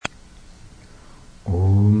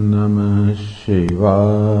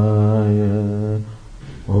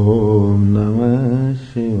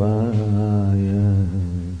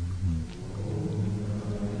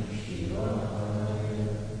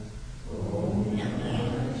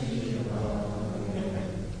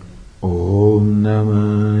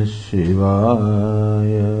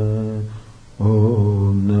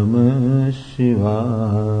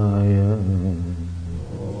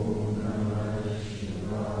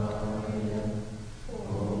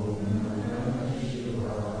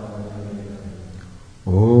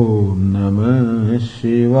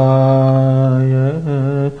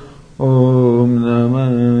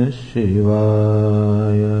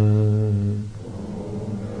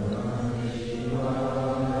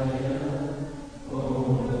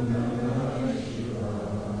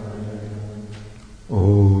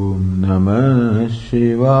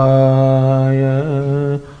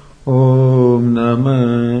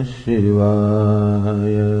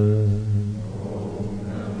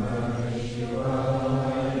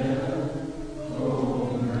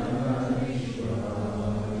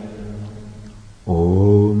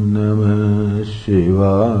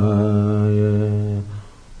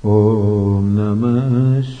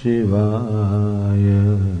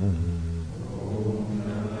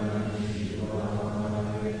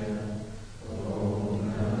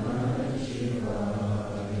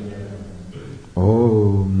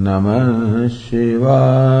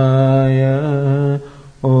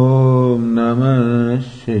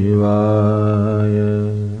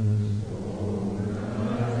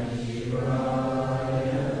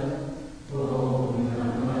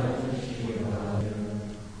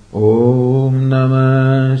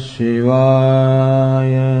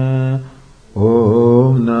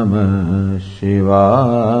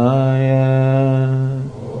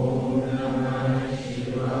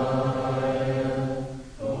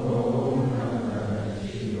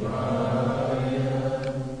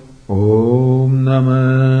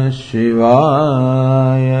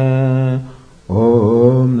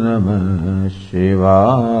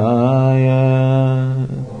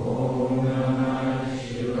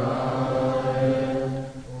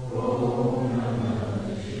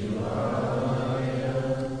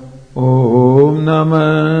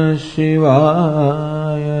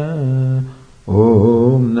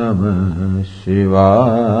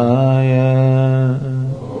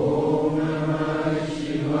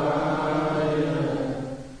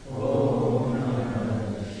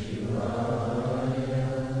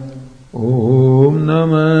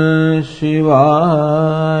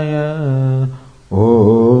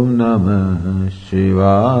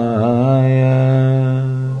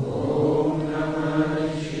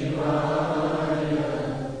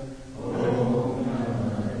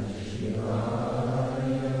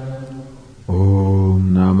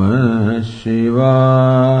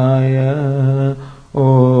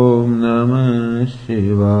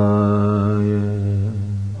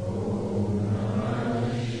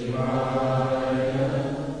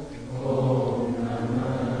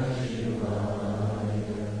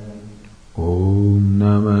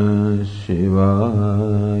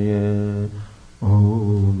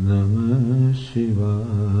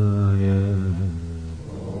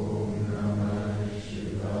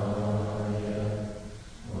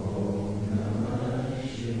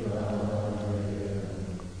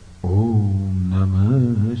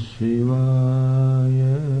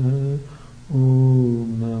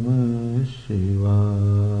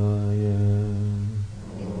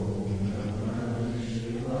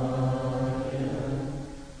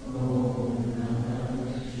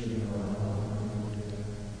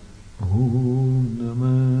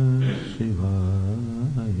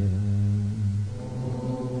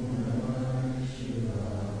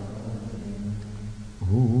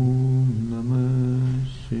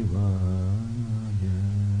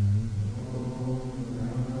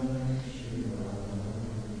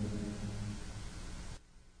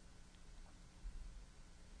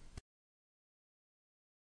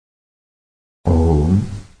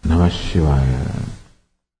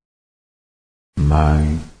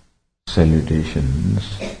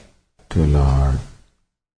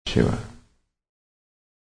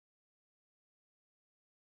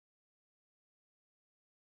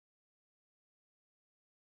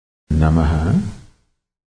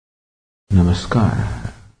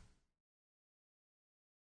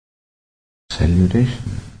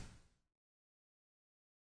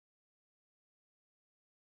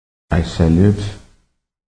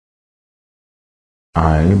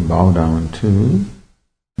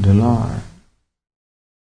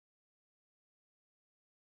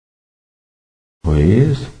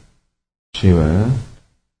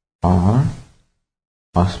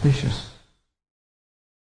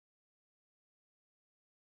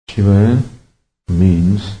Shiva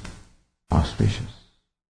means auspicious.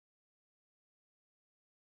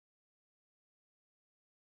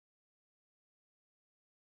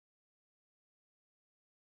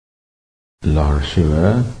 Lord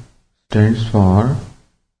Shiva stands for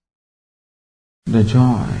the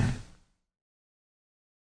joy,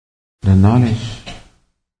 the knowledge,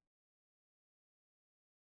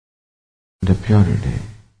 the purity,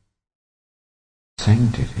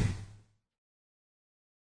 sanctity.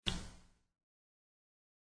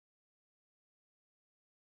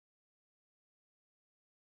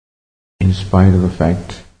 In spite of the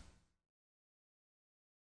fact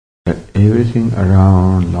that everything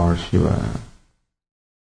around Lord Shiva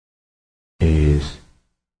is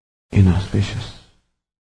inauspicious,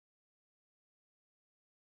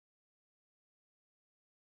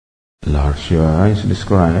 Lord Shiva is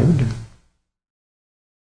described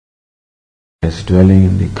as dwelling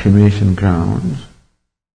in the cremation grounds,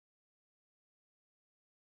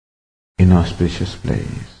 inauspicious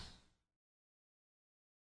place,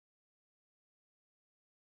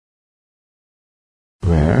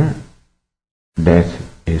 where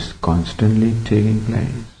death is constantly taking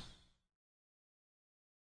place.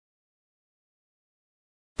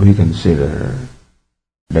 We consider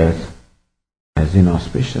death as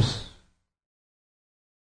inauspicious.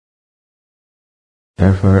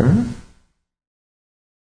 Therefore,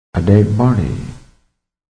 a dead body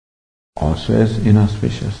also is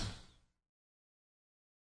inauspicious.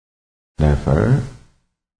 Therefore,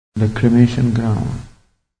 the cremation ground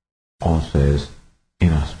also is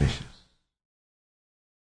inauspicious.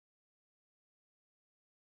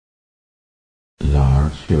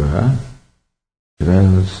 Lord Shiva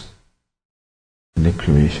dwells in the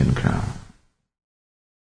cremation ground.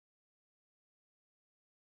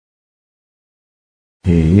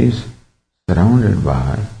 He is surrounded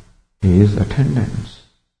by his attendants.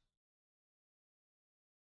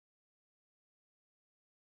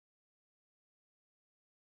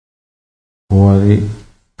 Who are the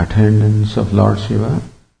attendants of Lord Shiva?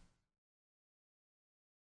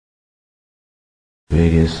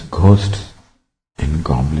 Various ghosts and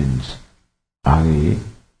goblins are the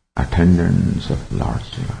attendants of Lord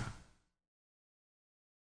Shiva.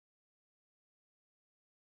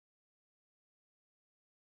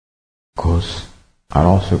 Ghosts are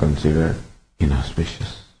also considered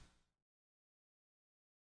inauspicious.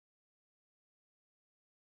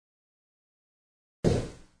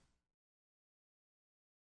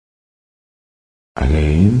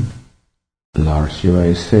 Again, Lord Shiva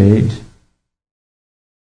is said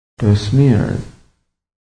to smear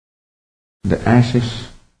the ashes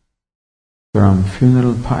from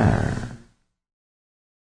funeral pyre.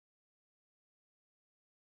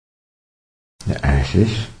 The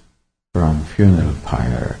ashes from funeral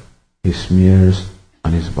pyre he smears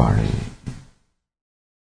on his body.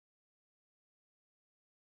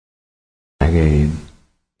 Again,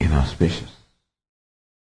 inauspicious.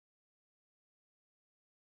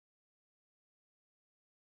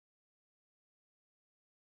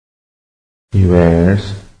 He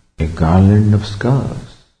wears a garland of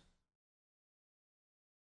skulls.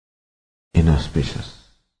 Inauspicious.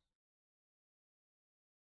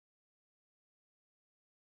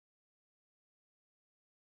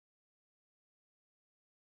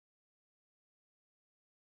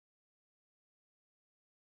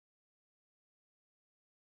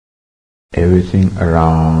 Everything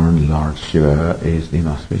around Lord Shiva is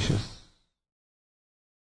inauspicious.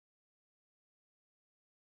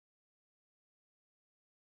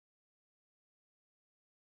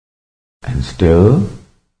 And still,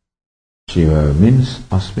 Shiva means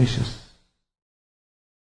auspicious.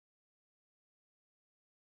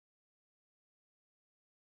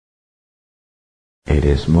 It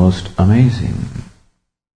is most amazing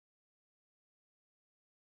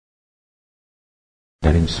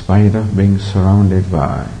that in spite of being surrounded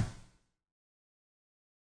by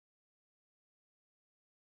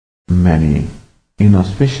many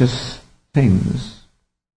inauspicious things,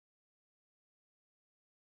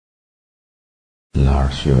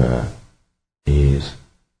 Lord Shiva is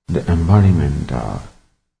the embodiment of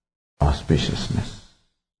auspiciousness.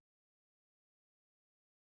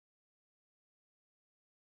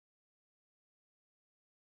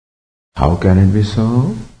 How can it be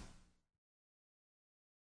so?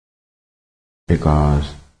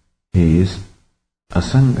 Because he is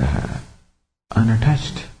asanga,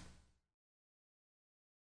 unattached,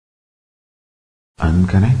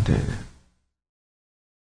 unconnected,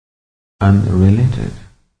 unrelated.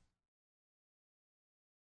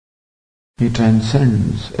 He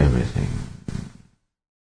transcends everything.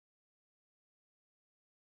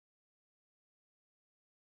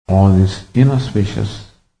 all this inauspicious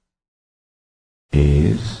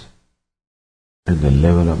is at the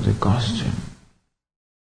level of the costume.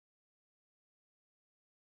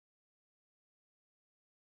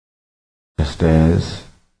 Just as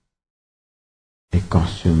a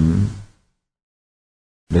costume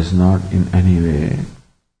does not in any way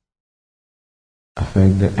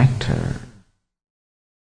affect the actor,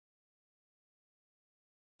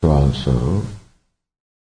 so also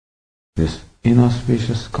this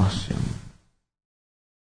inauspicious costume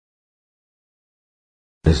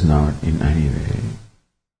does not in any way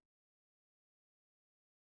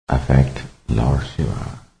affect Lord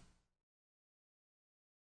Shiva.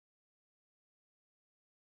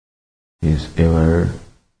 He is ever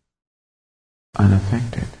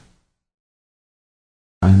unaffected,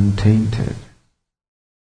 untainted,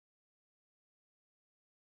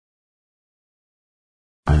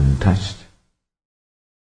 untouched,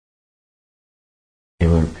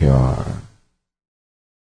 ever pure,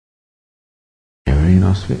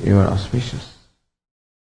 ever auspicious.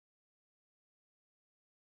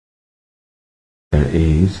 There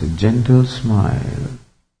is a gentle smile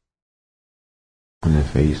on the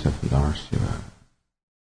face of Lord Shiva,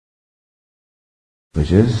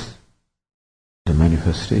 which is the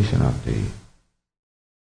manifestation of the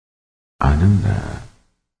Ananda,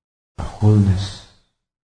 the wholeness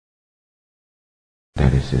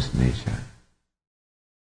that is his nature.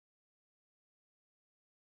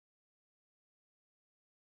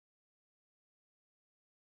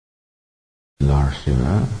 Lord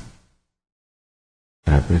Shiva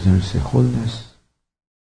represents the wholeness,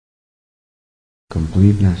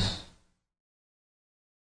 completeness,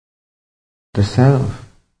 the self.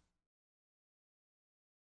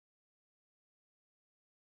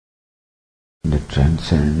 That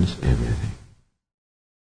transcends everything,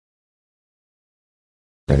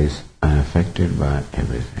 that is unaffected by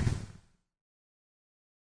everything.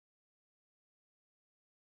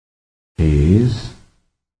 He is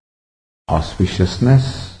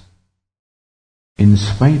auspiciousness in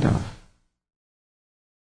spite of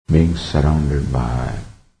being surrounded by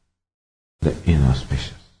the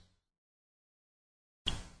inauspicious.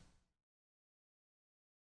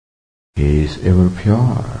 He is ever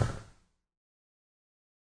pure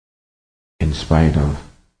in spite of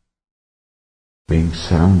being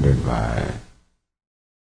surrounded by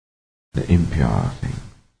the impure thing.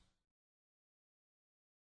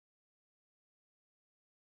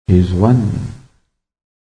 He is one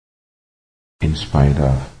in spite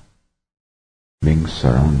of being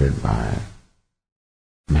surrounded by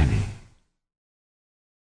many.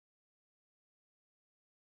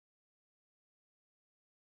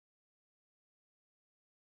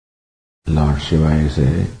 Lord Shiva is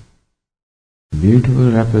a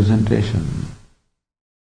beautiful representation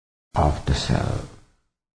of the self,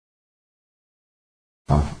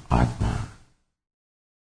 of Atma.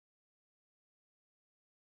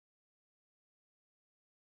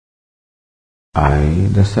 I,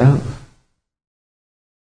 the self,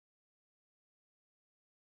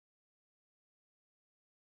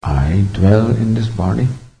 I dwell in this body.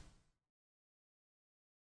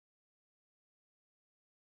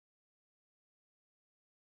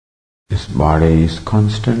 This body is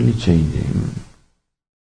constantly changing.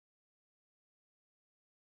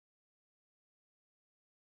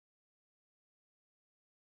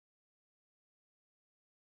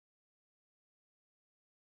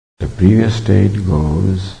 The previous state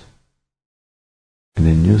goes and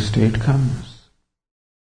a new state comes.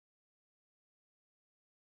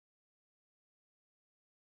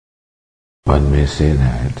 One may say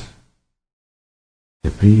that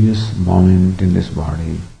the previous moment in this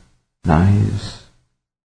body dies.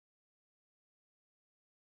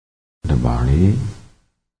 The body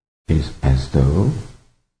is as though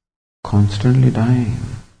constantly dying.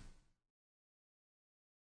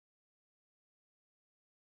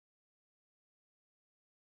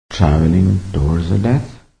 Traveling towards the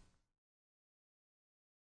death.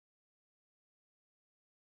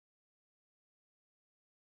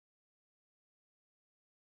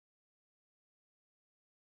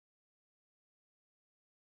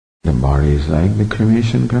 The body is like the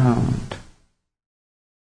cremation ground,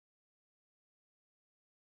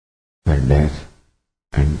 where death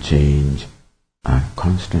and change are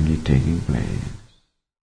constantly taking place.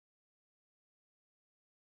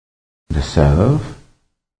 The self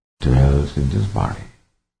dwells in this body.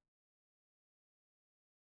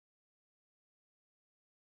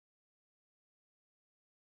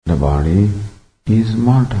 The body is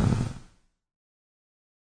mortal,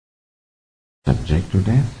 subject to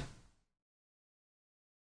death.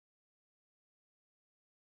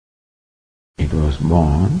 It was was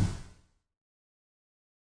born,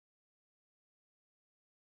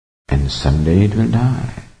 and someday it will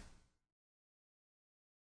die.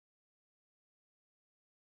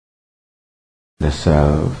 The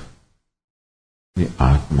self, the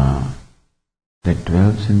Atma that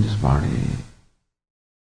dwells in this body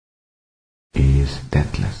is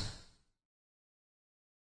deathless.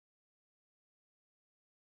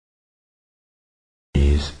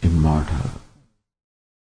 Is immortal.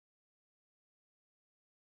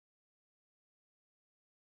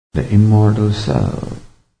 The immortal self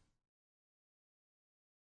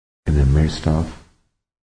in the midst of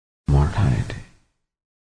mortality.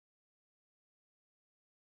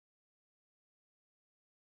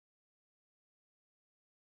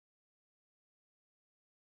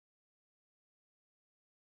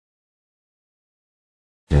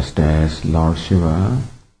 Just as Lord Shiva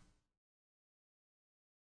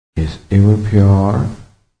is ever pure,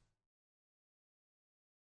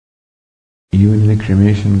 even in the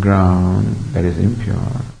cremation ground that is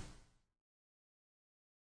impure,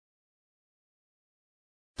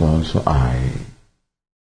 so also I,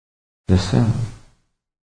 the self,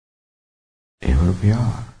 ever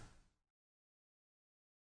pure,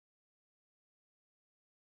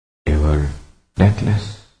 ever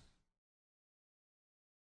deathless,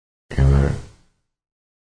 ever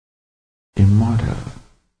immortal,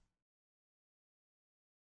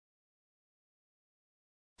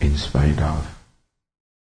 in spite of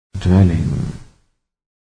dwelling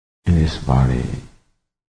in this body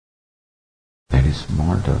that is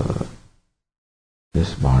mortal,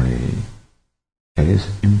 this body that is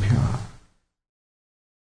impure.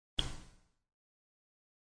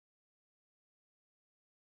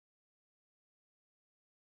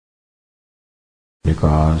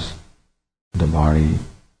 Because the body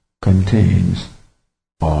contains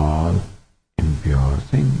all impure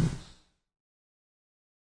things.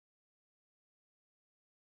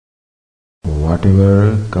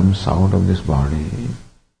 Whatever comes out of this body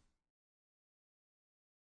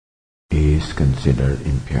is considered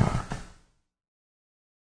impure.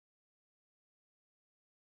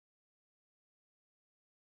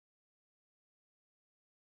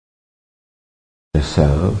 The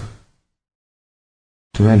self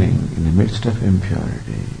dwelling in the midst of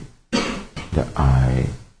impurity, the I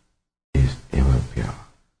is ever pure.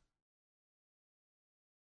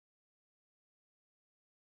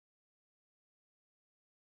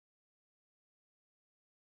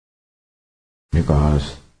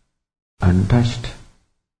 Because untouched,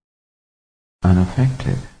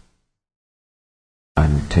 unaffected,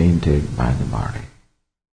 untainted by the body.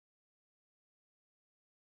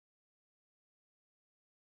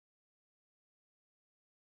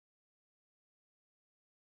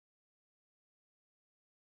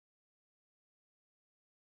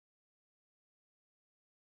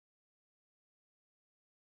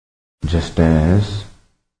 Just as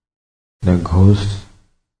the ghosts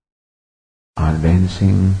are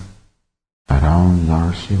dancing around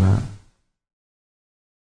Lord Shiva,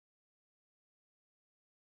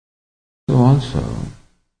 so also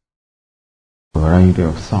a variety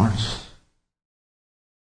of thoughts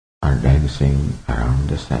are dancing around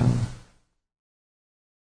the self.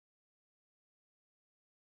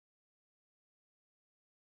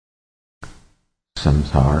 Some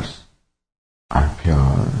thoughts are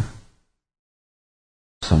pure,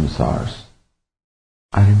 some thoughts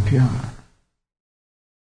are impure.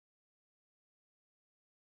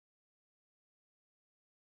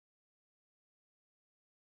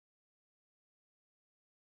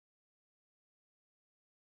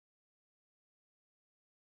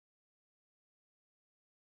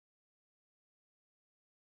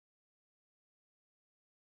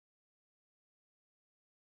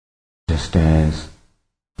 Just as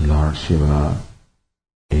Lord Shiva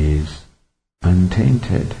is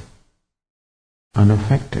untainted,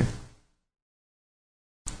 unaffected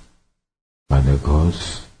by the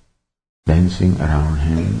ghosts dancing around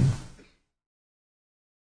him,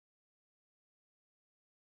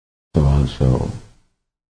 so also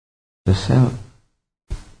the self,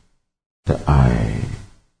 the I,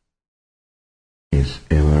 is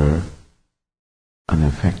ever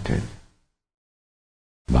unaffected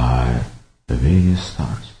by the various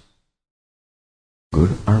thoughts,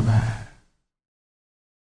 good or bad.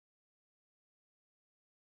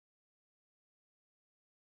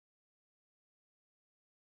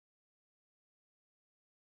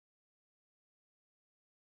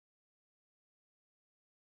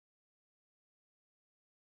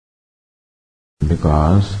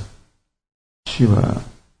 Because Shiva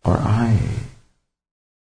or I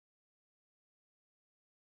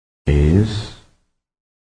is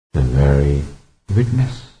the very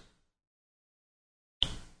witness.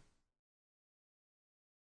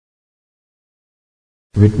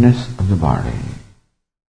 Witness of the body.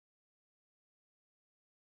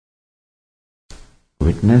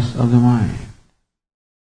 Witness of the mind.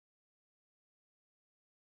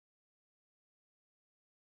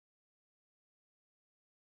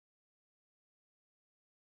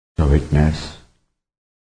 The witness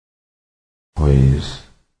who is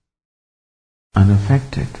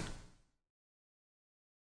unaffected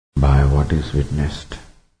by what is witnessed.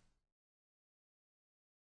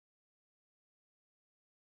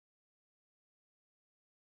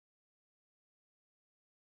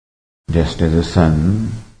 Just as the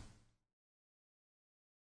sun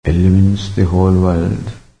illumines the whole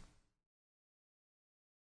world,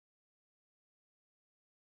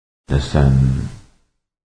 the sun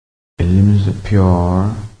illumines the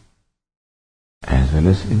pure as well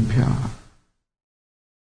as impure.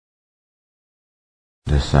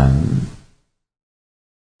 The sun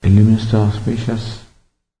illumines the auspicious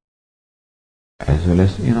as well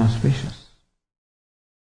as inauspicious.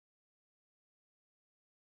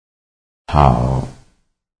 How,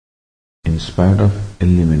 in spite of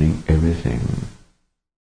illumining everything,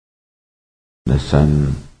 the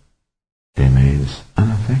sun remains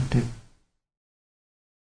unaffected.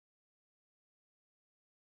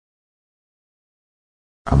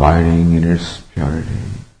 Abiding in its purity.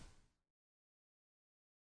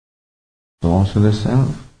 So also the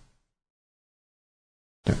self,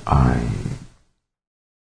 the I,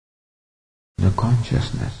 the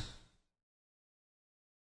consciousness,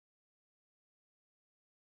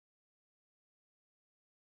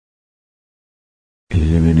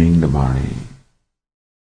 illumining the body,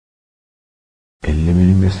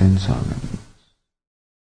 illumining the sense organs,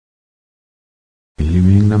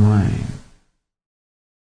 illumining the mind,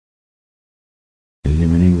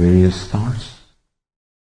 illumining various thoughts,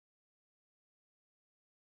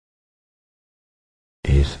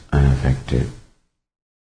 is unaffected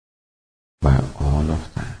by all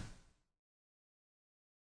of that.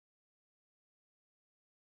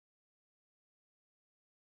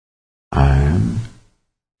 I am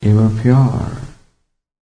ever pure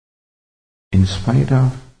in spite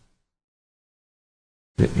of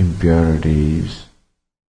the impurities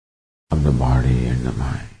of the body and the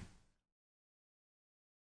mind.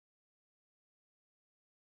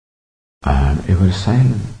 I am ever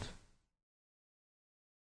silent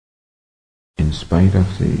in spite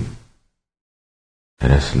of the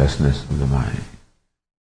restlessness of the mind.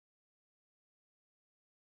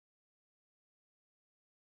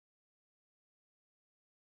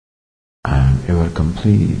 I am ever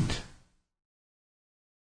complete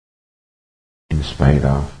in spite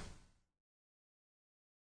of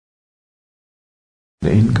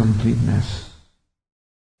the incompleteness,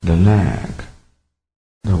 the lack,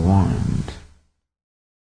 the want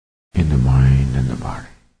in the mind and the body.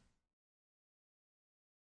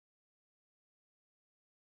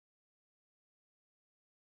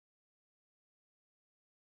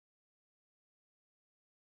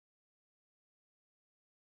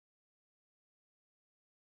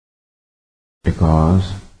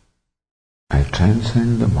 Because I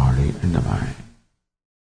transcend the body and the mind.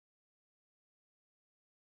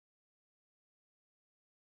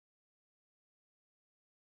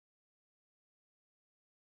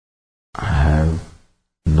 I have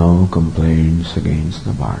no complaints against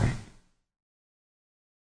the body.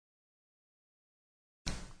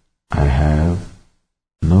 I have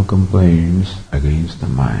no complaints against the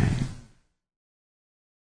mind.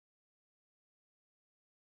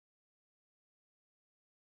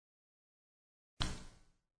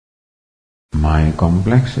 My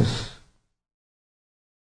complexes,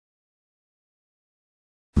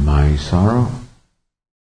 my sorrow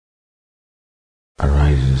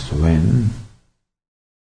arises when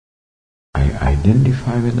I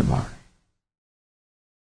identify with the body,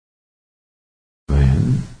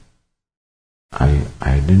 when I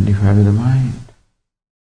identify with the mind.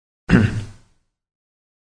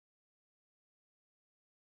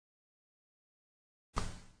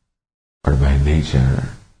 But by nature,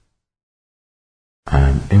 I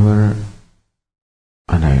am ever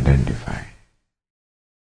unidentified.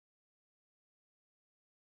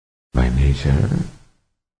 By nature,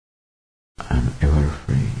 I am ever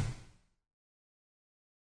free,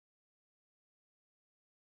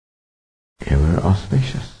 ever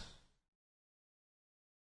auspicious.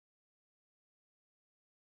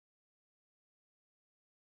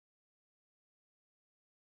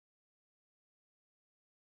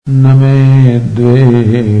 न मे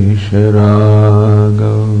द्वेष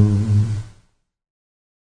रागो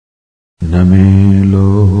न मे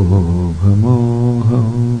लोभ मोह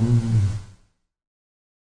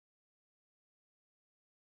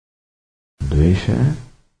Dvesha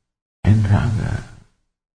and Raga,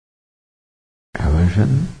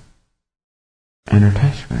 aversion and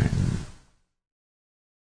attachment.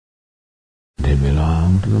 They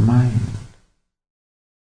belong to the mind.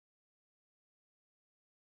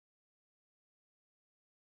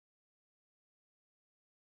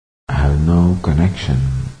 I have no connection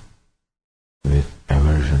with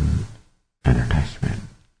aversion and attachment.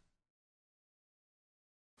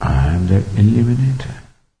 I am the eliminator.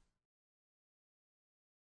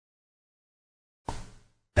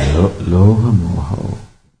 Lobha moho.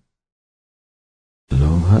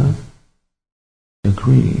 Lobha, the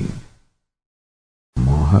greed.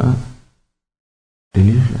 Moha,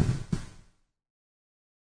 delusion.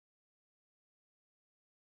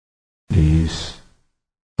 These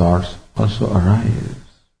thoughts also arise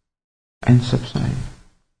and subside.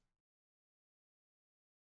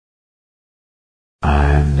 I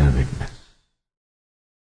am the witness,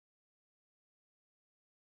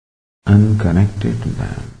 unconnected to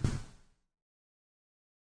them,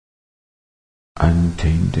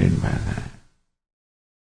 untainted by them.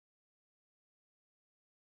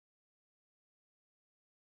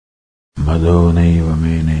 Mado naiva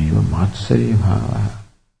me naiva matsarya bhava.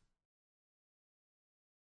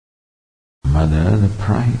 Mada, the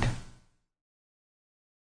pride.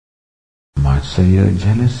 Matsarya,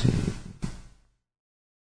 jealousy.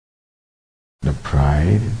 The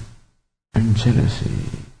pride and jealousy.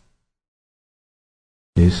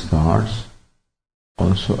 These thoughts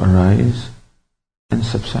also arise and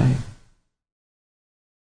subside.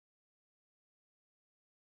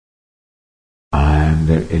 I am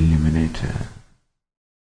their eliminator.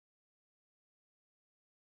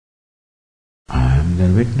 I am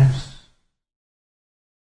their witness.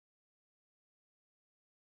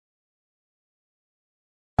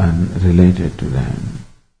 Unrelated to them,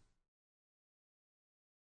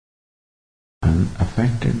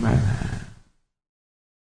 unaffected by them.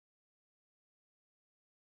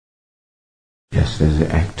 Just as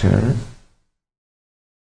the actor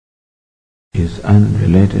is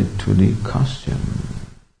unrelated to the costume,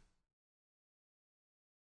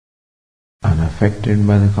 unaffected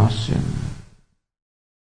by the costume,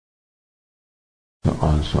 so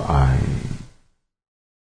also I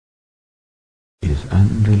is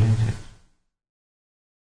unrelated,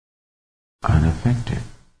 unaffected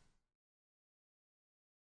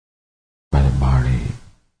by the body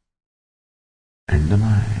and the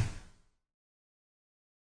mind.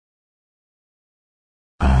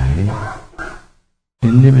 I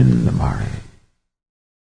eliminate the body.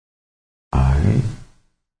 I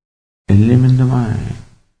eliminate the mind.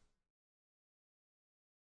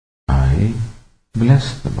 I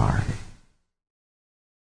bless the body.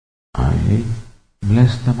 I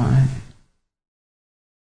bless the mind.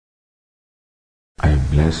 I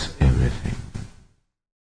bless everything.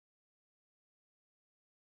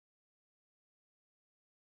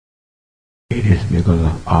 It is because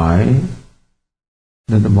of I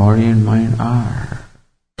that the body and mind are.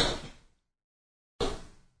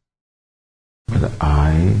 But the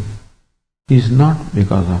I is not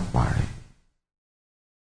because of body.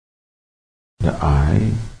 The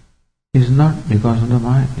I is not because of the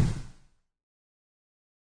mind.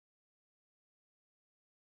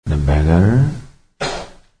 The beggar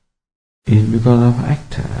is because of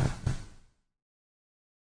actor.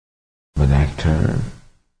 But the actor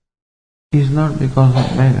is not because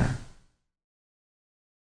of beggar.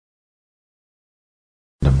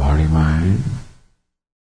 The body mind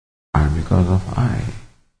are because of I.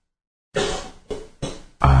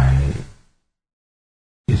 I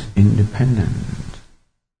is independent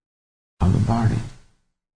of the body,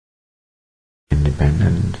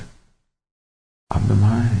 independent of the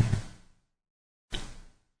mind.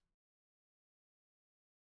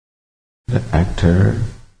 The actor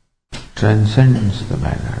transcends the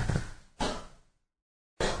beggar.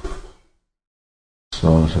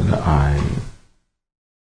 So also the I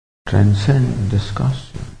transcends this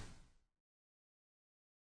costume.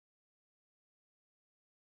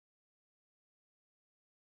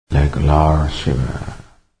 Like Lord Shiva,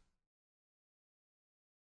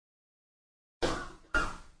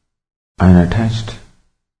 unattached,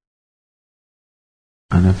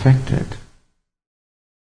 unaffected,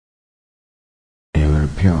 ever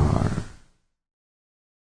pure,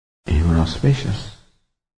 ever auspicious.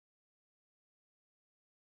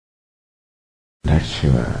 That's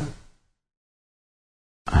Shiva.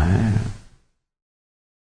 I am.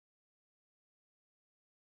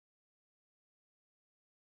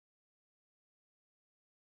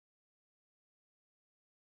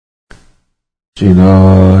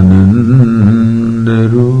 Chidananda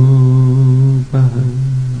Rupa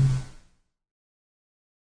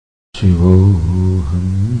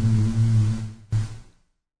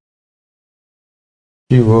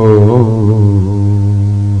Shivoham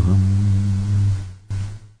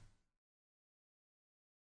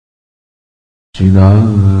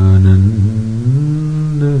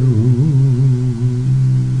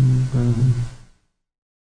Chidanandarupa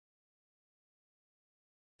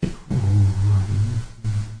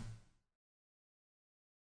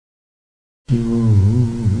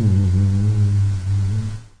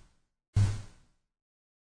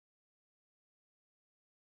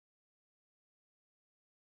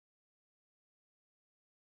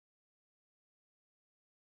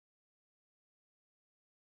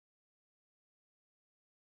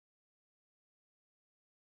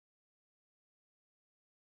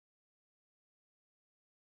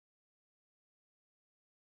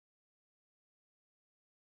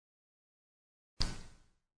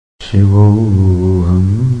Shivoham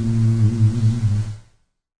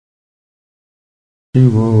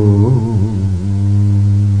Shivoham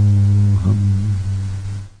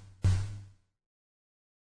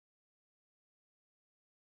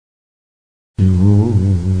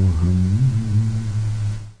Shivoham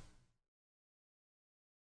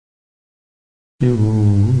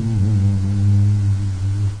Shivoham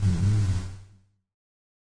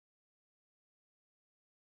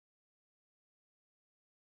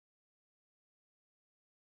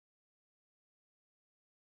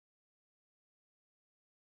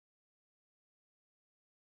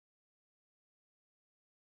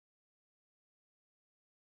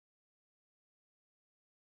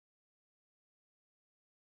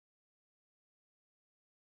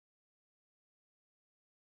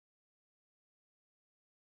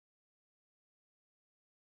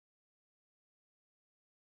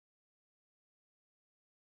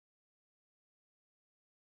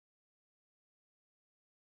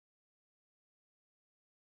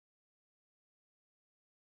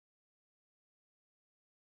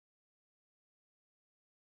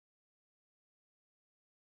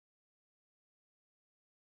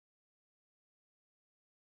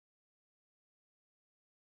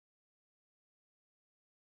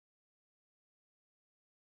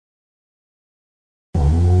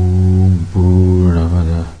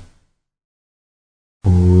Purnamada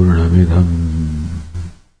Purnamidam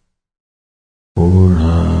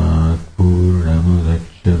Purnat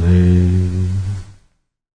Purnamudachyate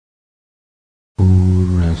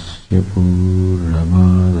Purnasya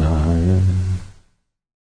Purnamadaya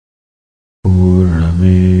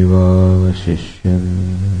Purnamevavasishyate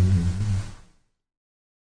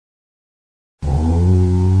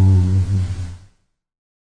Om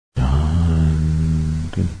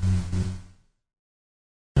Shanti